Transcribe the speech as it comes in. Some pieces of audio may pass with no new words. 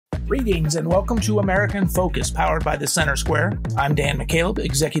Greetings and welcome to American Focus, powered by the Center Square. I'm Dan McCaleb,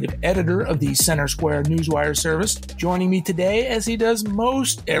 executive editor of the Center Square Newswire service. Joining me today, as he does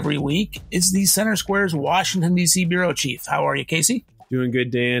most every week, is the Center Square's Washington, D.C. bureau chief. How are you, Casey? Doing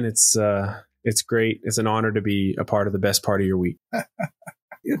good, Dan. It's great. It's an honor to be a part of the best part of your week.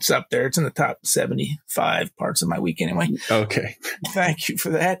 It's up there. It's in the top 75 parts of my week anyway. Okay. Thank you for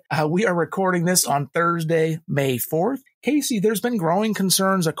that. We are recording this on Thursday, May 4th. Casey, there's been growing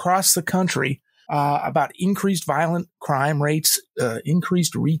concerns across the country about increased violent crime rates,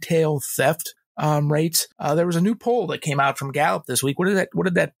 increased retail theft rates. There was a new poll that came out from Gallup this week. What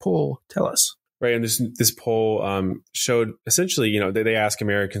did that poll tell us? Right. And this poll showed essentially, they ask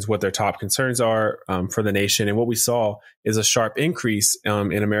Americans what their top concerns are for the nation. And what we saw is a sharp increase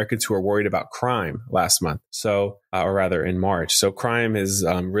in Americans who are worried about crime last month. So, or rather in March. So crime is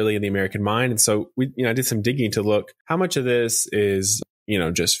really in the American mind. And so I did some digging to look how much of this is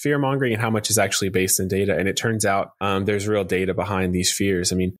just fear mongering and how much is actually based in data. And it turns out there's real data behind these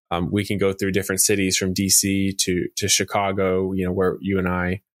fears. I mean, we can go through different cities from DC to Chicago, where you and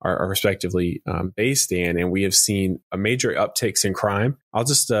I are respectively based in, and we have seen a major upticks in crime. I'll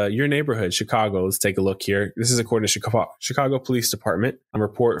just, your neighborhood, Chicago, let's take a look here. This is according to Chicago Police Department, a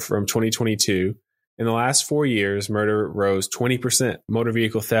report from 2022. In the last 4 years, murder rose 20%. Motor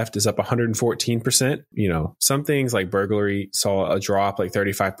vehicle theft is up 114%. Some things like burglary saw a drop like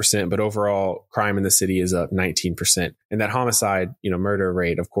 35%, but overall crime in the city is up 19%. And that homicide, murder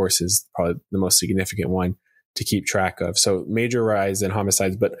rate, of course, is probably the most significant one to keep track of. So major rise in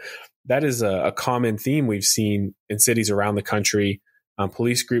homicides, but that is a common theme we've seen in cities around the country.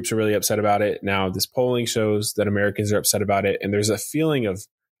 Police groups are really upset about it. Now this polling shows that Americans are upset about it. And there's a feeling of,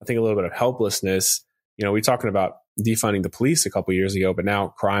 I think, a little bit of helplessness. We're talking about defunding the police a couple of years ago, but now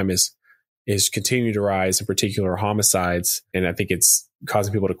crime is continuing to rise, in particular homicides. And I think it's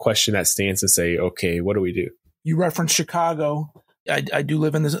causing people to question that stance and say, okay, what do we do? You referenced Chicago. I do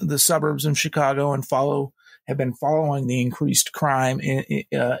live in the suburbs of Chicago and have been following the increased crime in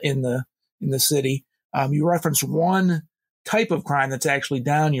the city. You referenced one type of crime that's actually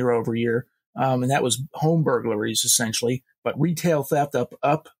down year over year, and that was home burglaries, essentially. But retail theft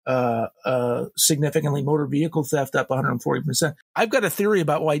up significantly. Motor vehicle theft up 140%. I've got a theory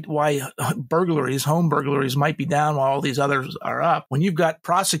about why home burglaries might be down while all these others are up. When you've got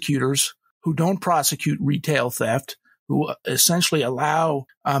prosecutors who don't prosecute retail theft, who essentially allow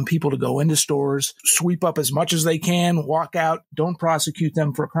people to go into stores, sweep up as much as they can, walk out, don't prosecute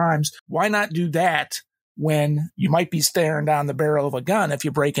them for crimes. Why not do that when you might be staring down the barrel of a gun if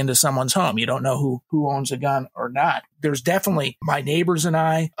you break into someone's home? You don't know who owns a gun or not. There's definitely my neighbors and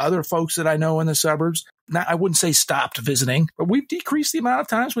I, other folks that I know in the suburbs. Now, I wouldn't say stopped visiting, but we've decreased the amount of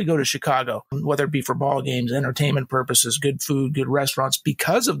times we go to Chicago, whether it be for ball games, entertainment purposes, good food, good restaurants,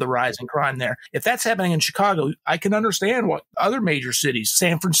 because of the rise in crime there. If that's happening in Chicago, I can understand what other major cities,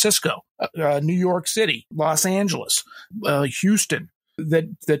 San Francisco, New York City, Los Angeles, Houston,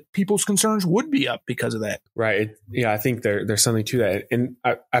 that people's concerns would be up because of that. Right. I think there's something to that. And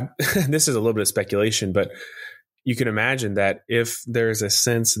I this is a little bit of speculation, but you can imagine that if there's a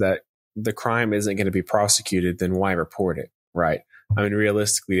sense that the crime isn't going to be prosecuted, then why report it? Right. I mean,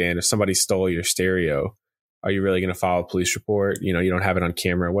 realistically, Dan, if somebody stole your stereo, are you really going to file a police report? You don't have it on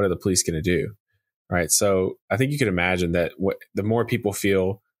camera. What are the police going to do? Right. So I think you can imagine that the more people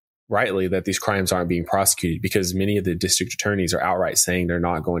feel rightly that these crimes aren't being prosecuted, because many of the district attorneys are outright saying they're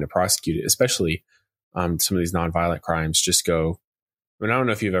not going to prosecute it, especially some of these nonviolent crimes just go. I mean, I don't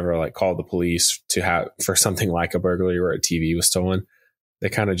know if you've ever called the police for something like a burglary where a TV was stolen. They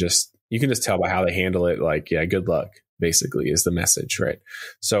kind of you can just tell by how they handle it. Yeah, good luck, basically, is the message, right?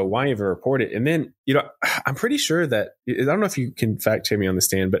 So why even report it? And then, I'm pretty sure that, I don't know if you can fact check me on the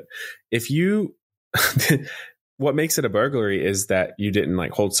stand, but if you, what makes it a burglary is that you didn't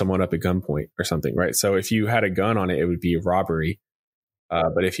hold someone up at gunpoint or something, right? So if you had a gun on it, it would be a robbery.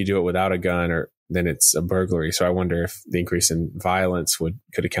 But if you do it without a gun, then it's a burglary. So I wonder if the increase in violence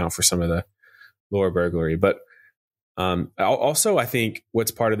could account for some of the lower burglary. But also, I think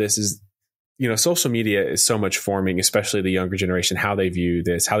what's part of this is, social media is so much forming, especially the younger generation, how they view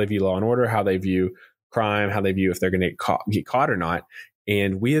this, how they view law and order, how they view crime, how they view if they're going to get caught or not.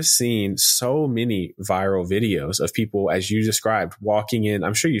 And we have seen so many viral videos of people, as you described, walking in.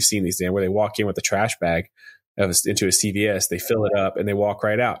 I'm sure you've seen these, Dan, where they walk in with a trash bag into a CVS, they fill it up and they walk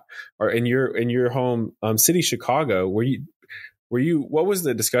right out. Or in your home city, Chicago, what was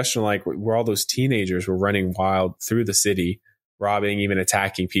the discussion like where all those teenagers were running wild through the city robbing, even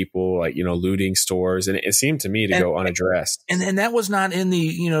attacking people, like, looting stores. And it seemed to me to go unaddressed. And that was not in the,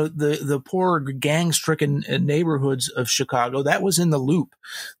 the poor gang stricken neighborhoods of Chicago. That was in the Loop,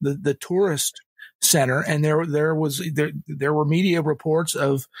 the tourist center. And there were media reports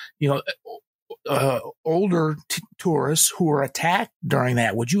of, older tourists who were attacked during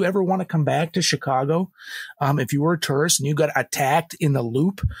that. Would you ever want to come back to Chicago if you were a tourist and you got attacked in the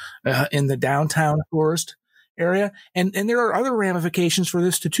Loop in the downtown tourist area? And there are other ramifications for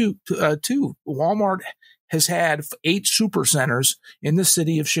this too. Walmart has had 8 supercenters in the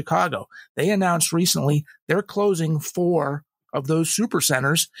city of Chicago. They announced recently they're closing 4 of those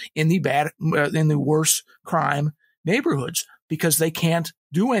supercenters in the worst crime neighborhoods because they can't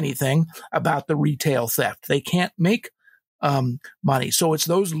do anything about the retail theft. They can't make money. So it's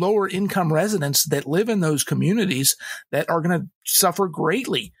those lower income residents that live in those communities that are going to suffer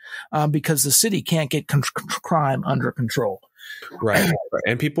greatly because the city can't get crime under control. Right.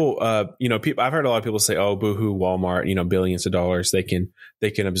 And people, people, I've heard a lot of people say, "Oh, boohoo, Walmart, billions of dollars, they can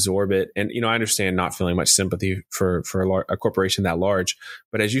absorb it." And, I understand not feeling much sympathy for a corporation that large.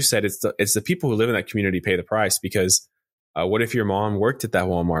 But as you said, it's the people who live in that community pay the price because what if your mom worked at that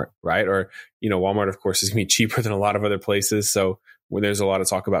Walmart, right? Or, Walmart, of course, is going to be cheaper than a lot of other places. So when there's a lot of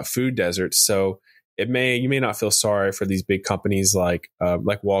talk about food deserts, so you may not feel sorry for these big companies like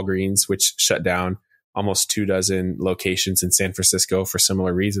Walgreens, which shut down almost 24 locations in San Francisco for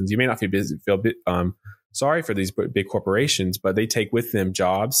similar reasons. You may not feel sorry for these big corporations, but they take with them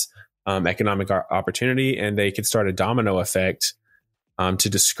jobs, economic opportunity, and they could start a domino effect to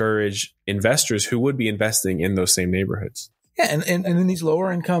discourage investors who would be investing in those same neighborhoods. Yeah, and in these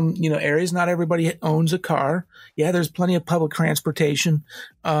lower income, areas, not everybody owns a car. Yeah, there's plenty of public transportation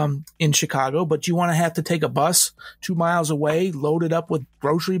in Chicago, but you want to have to take a bus 2 miles away, load it up with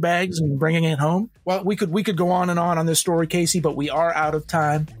grocery bags and bringing it home. Well, we could go on this story, Casey, but we are out of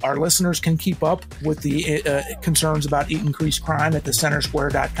time. Our listeners can keep up with the concerns about increased crime at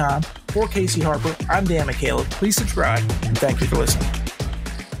thecentersquare.com. For Casey Harper, I'm Dan McCaleb. Please subscribe, and thank you for listening.